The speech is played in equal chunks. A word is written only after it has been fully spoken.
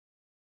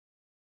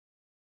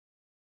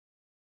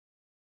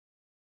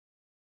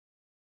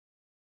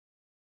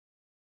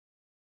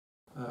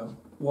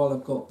While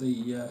I've got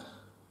the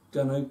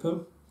gun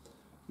open,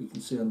 you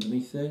can see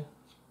underneath here,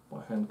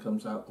 my hand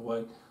comes out the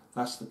way,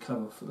 that's the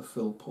cover for the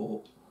fill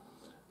port.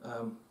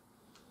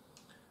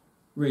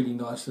 Really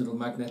nice little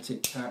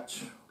magnetic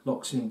catch,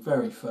 locks in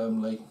very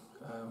firmly,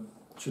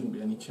 shouldn't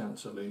be any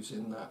chance of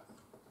losing that.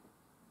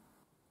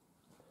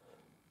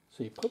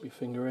 So you pop your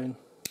finger in,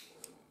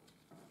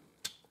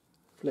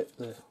 flip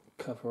the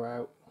cover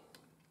out,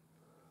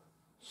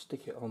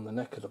 stick it on the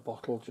neck of the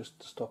bottle just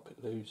to stop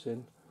it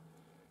losing,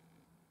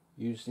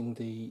 using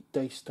the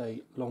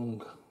Daystate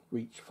long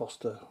reach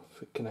Foster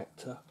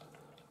connector.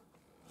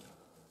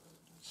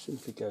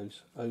 Simply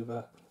goes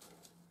over,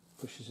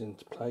 pushes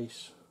into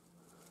place,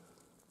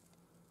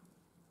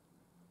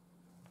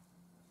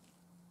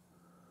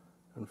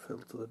 and fill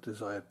to the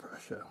desired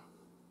pressure.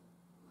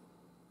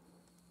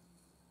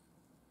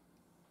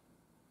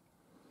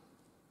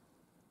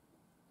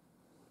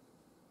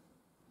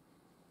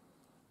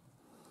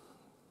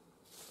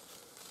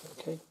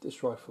 Okay,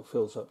 this rifle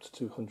fills up to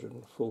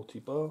 240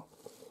 bar.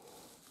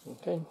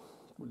 Okay,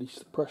 release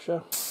the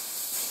pressure.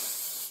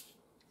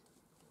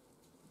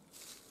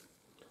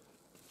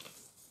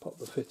 Pop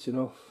the fitting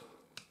off.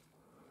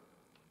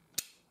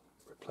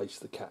 Replace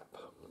the cap.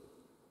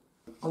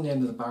 On the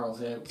end of the barrel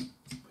here,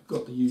 we've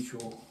got the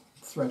usual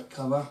thread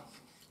cover.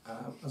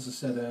 As I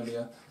said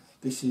earlier,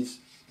 this is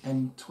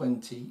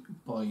N20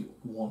 by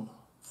 1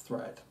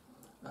 thread.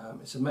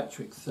 It's a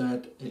metric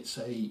thread, it's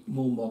a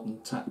more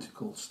modern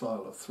tactical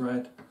style of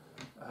thread,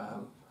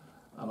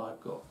 and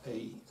I've got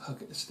a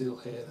hugget of steel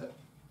here that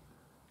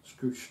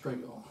screws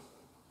straight on.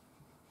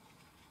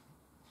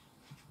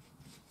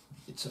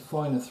 It's a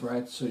finer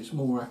thread, so it's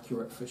more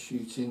accurate for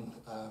shooting,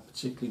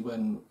 particularly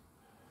when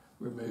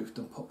removed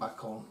and put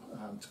back on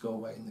to go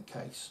away in the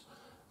case.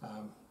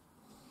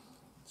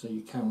 So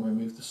you can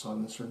remove the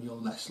silencer and you're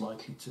less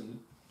likely to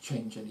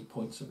change any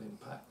points of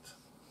impact.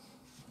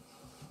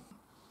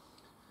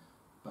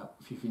 But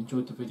if you've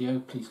enjoyed the video,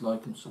 please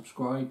like and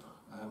subscribe.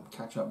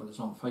 Catch up with us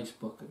on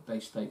Facebook at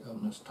Daystate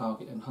Owners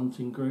Target and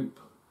Hunting Group,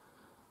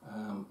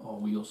 or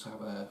we also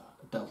have a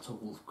Delta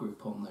Wolf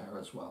group on there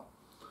as well.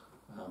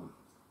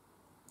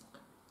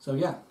 So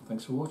yeah,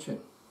 thanks for watching.